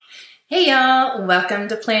Hey y'all, welcome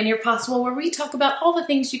to Plan Your Possible, where we talk about all the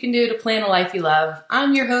things you can do to plan a life you love.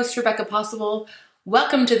 I'm your host, Rebecca Possible.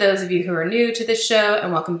 Welcome to those of you who are new to this show,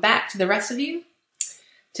 and welcome back to the rest of you.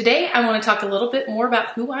 Today, I want to talk a little bit more about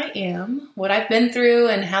who I am, what I've been through,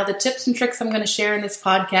 and how the tips and tricks I'm going to share in this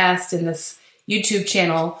podcast and this YouTube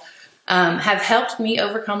channel have helped me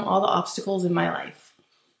overcome all the obstacles in my life.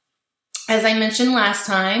 As I mentioned last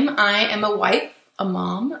time, I am a wife, a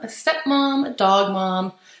mom, a stepmom, a dog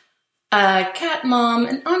mom, a cat mom,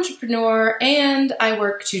 an entrepreneur, and I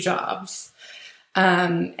work 2 jobs.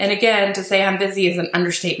 And again, to say I'm busy is an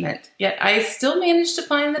understatement, yet I still manage to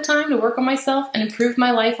find the time to work on myself and improve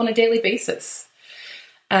my life on a daily basis.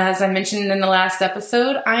 As I mentioned in the last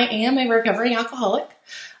episode, I am a recovering alcoholic.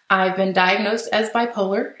 I've been diagnosed as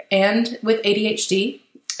bipolar and with ADHD,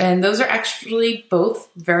 and those are actually both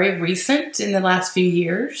very recent in the last few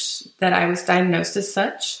years that I was diagnosed as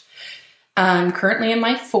such. I'm currently in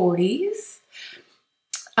my 40s.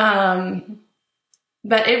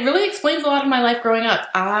 But it really explains a lot of my life growing up.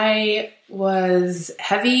 I was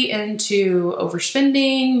heavy into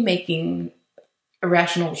overspending, making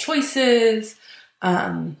irrational choices.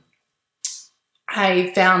 I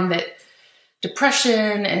found that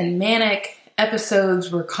depression and manic episodes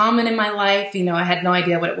were common in my life. You know, I had no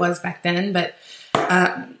idea what it was back then, but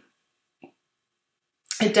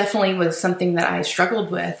it definitely was something that I struggled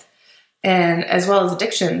with. And as well as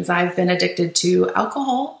addictions, I've been addicted to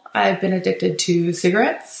alcohol. I've been addicted to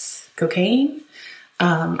cigarettes, cocaine.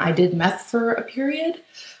 I did meth for a period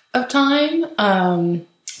of time.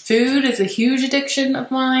 Food is a huge addiction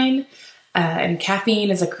of mine, and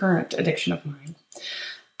caffeine is a current addiction of mine.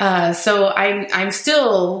 So I'm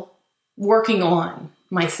still working on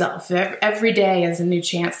myself. Every day is a new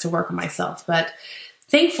chance to work on myself, but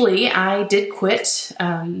thankfully, I did quit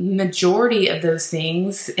majority of those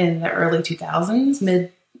things in the early 2000s,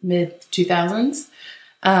 mid 2000s.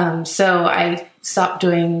 So I stopped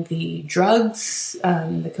doing the drugs,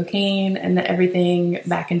 the cocaine, and everything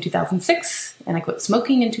back in 2006, and I quit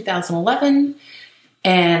smoking in 2011,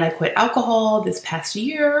 and I quit alcohol this past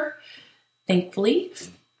year, thankfully.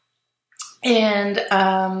 And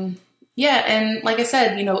and like I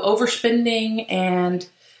said, you know, overspending and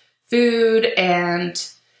food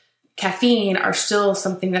and caffeine are still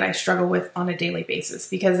something that I struggle with on a daily basis,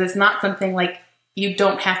 because it's not something like you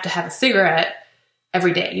don't have to have a cigarette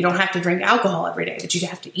every day. You don't have to drink alcohol every day, but you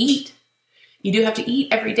have to eat. You do have to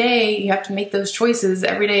eat every day. You have to make those choices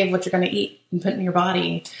every day of what you're going to eat and put in your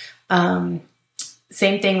body. Same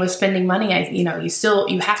thing with spending money.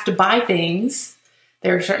 You have to buy things.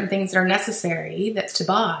 There are certain things that are necessary that's to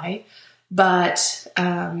buy, but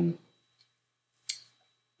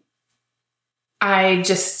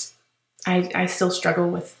I still struggle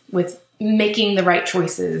with making the right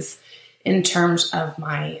choices in terms of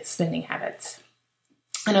my spending habits.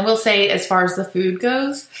 And I will say, as far as the food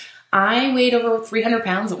goes, I weighed over 300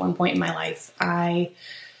 pounds at one point in my life. I've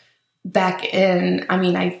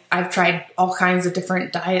tried all kinds of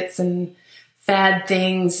different diets and fad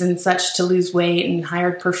things and such to lose weight, and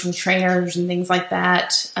hired personal trainers and things like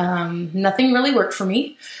that. Nothing really worked for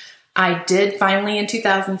me. I did finally in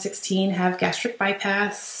 2016 have gastric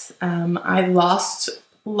bypass. I lost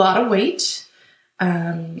a lot of weight.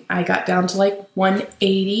 I got down to like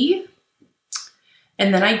 180,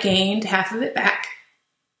 and then I gained half of it back.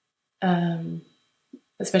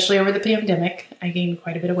 Especially over the pandemic. I gained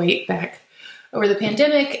quite a bit of weight back over the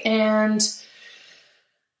pandemic, and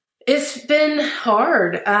it's been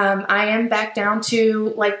hard. I am back down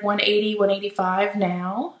to like 180, 185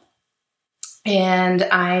 now. And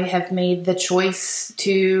I have made the choice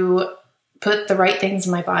to put the right things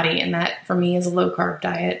in my body. And that for me is a low carb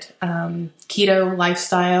diet, keto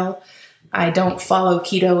lifestyle. I don't follow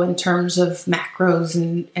keto in terms of macros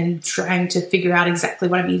and trying to figure out exactly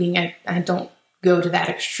what I'm eating. I don't go to that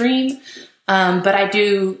extreme. But I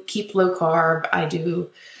do keep low carb. I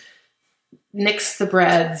do nix the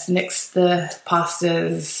breads, nix the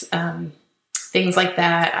pastas, things like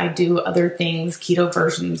that. I do other things, keto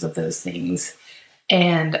versions of those things.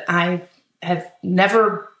 And I have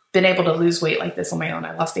never been able to lose weight like this on my own.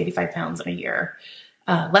 I lost 85 pounds in a year,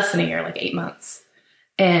 less than a year, like 8 months.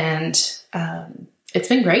 And it's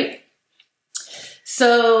been great.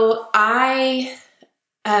 So I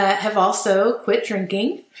have also quit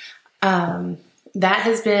drinking. That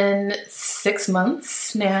has been 6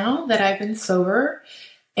 months now that I've been sober,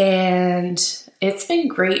 and it's been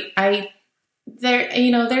great. There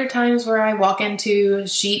are times where I walk into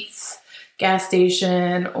Sheetz gas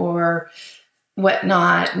station or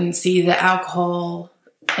whatnot and see the alcohol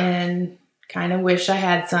and kind of wish I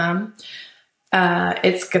had some.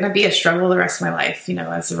 it's going to be a struggle the rest of my life,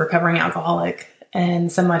 as a recovering alcoholic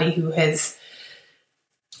and somebody who has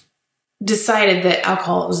decided that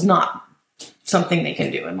alcohol is not something they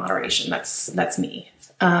can do in moderation. That's me.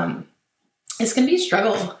 It's going to be a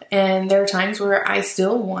struggle, and there are times where I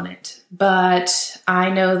still want it, but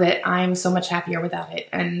I know that I'm so much happier without it.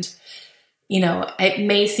 And, it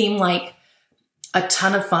may seem like a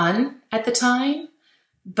ton of fun at the time,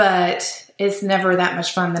 but it's never that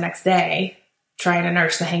much fun the next day trying to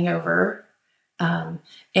nurse the hangover,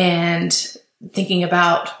 and thinking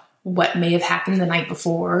about what may have happened the night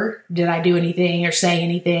before. Did I do anything or say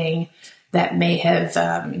anything that may have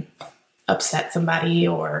upset somebody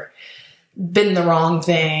or been the wrong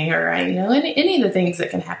thing, or any of the things that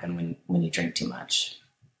can happen when you drink too much.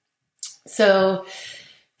 So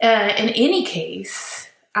in any case,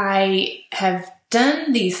 I have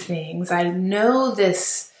done these things. I know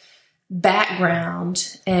this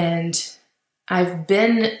background, and I've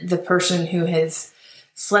been the person who has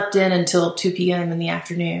slept in until 2 p.m. in the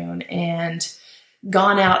afternoon and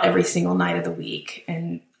gone out every single night of the week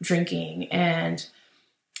and drinking, and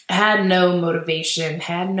had no motivation,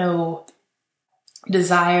 had no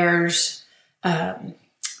desires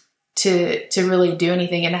to really do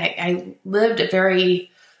anything. And I lived a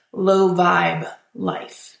very low vibe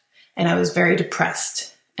life, and I was very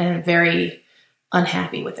depressed and very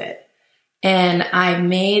unhappy with it. And I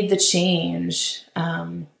made the change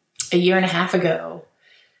a year and a half ago.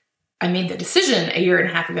 I made the decision a year and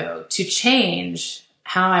a half ago to change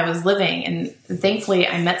how I was living. And thankfully,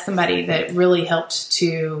 I met somebody that really helped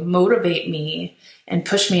to motivate me and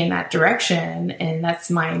push me in that direction. And that's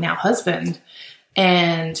my now husband.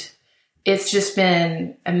 And it's just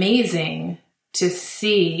been amazing to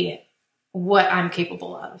see what I'm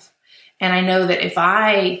capable of. And I know that if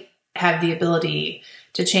I have the ability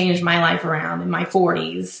to change my life around in my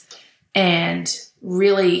 40s and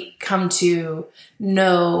really come to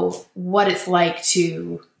know what it's like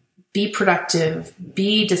to be productive,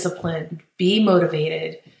 be disciplined, be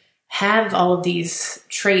motivated, have all of these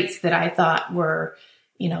traits that I thought were,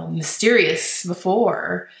 mysterious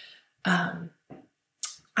before.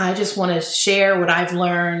 I just want to share what I've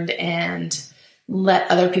learned and let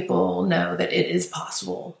other people know that it is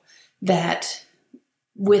possible, that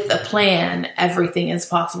with a plan, everything is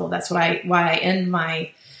possible. That's why I end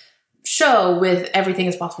my show with everything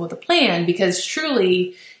is possible with a plan, because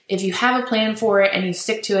truly, if you have a plan for it and you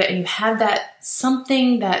stick to it and you have that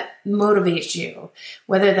something that motivates you,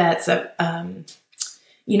 whether that's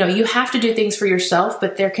you have to do things for yourself,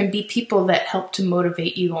 but there can be people that help to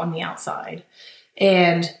motivate you on the outside.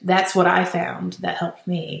 And that's what I found that helped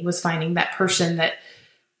me, was finding that person that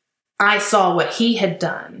I saw what he had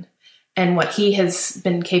done and what he has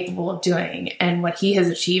been capable of doing and what he has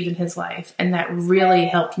achieved in his life. And that really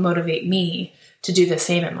helped motivate me to do the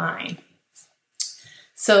same in mine.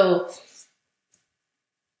 So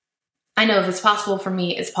I know if it's possible for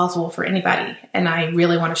me, it's possible for anybody. And I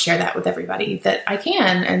really want to share that with everybody that I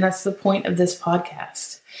can. And that's the point of this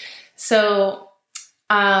podcast. So,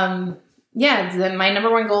 my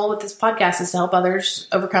number one goal with this podcast is to help others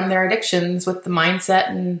overcome their addictions with the mindset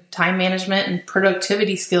and time management and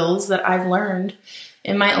productivity skills that I've learned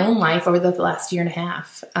in my own life over the last year and a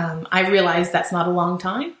half. I realize that's not a long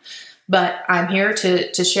time, but I'm here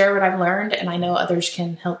to share what I've learned, and I know others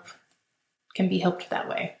can be helped that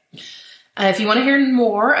way. If you want to hear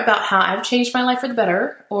more about how I've changed my life for the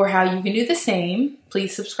better, or how you can do the same,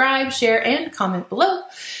 please subscribe, share, and comment below.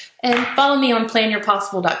 And follow me on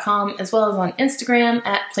planyourpossible.com, as well as on Instagram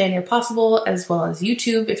at planyourpossible, as well as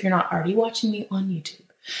YouTube if you're not already watching me on YouTube.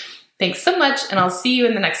 Thanks so much, and I'll see you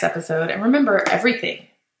in the next episode. And remember, everything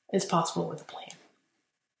is possible with a plan.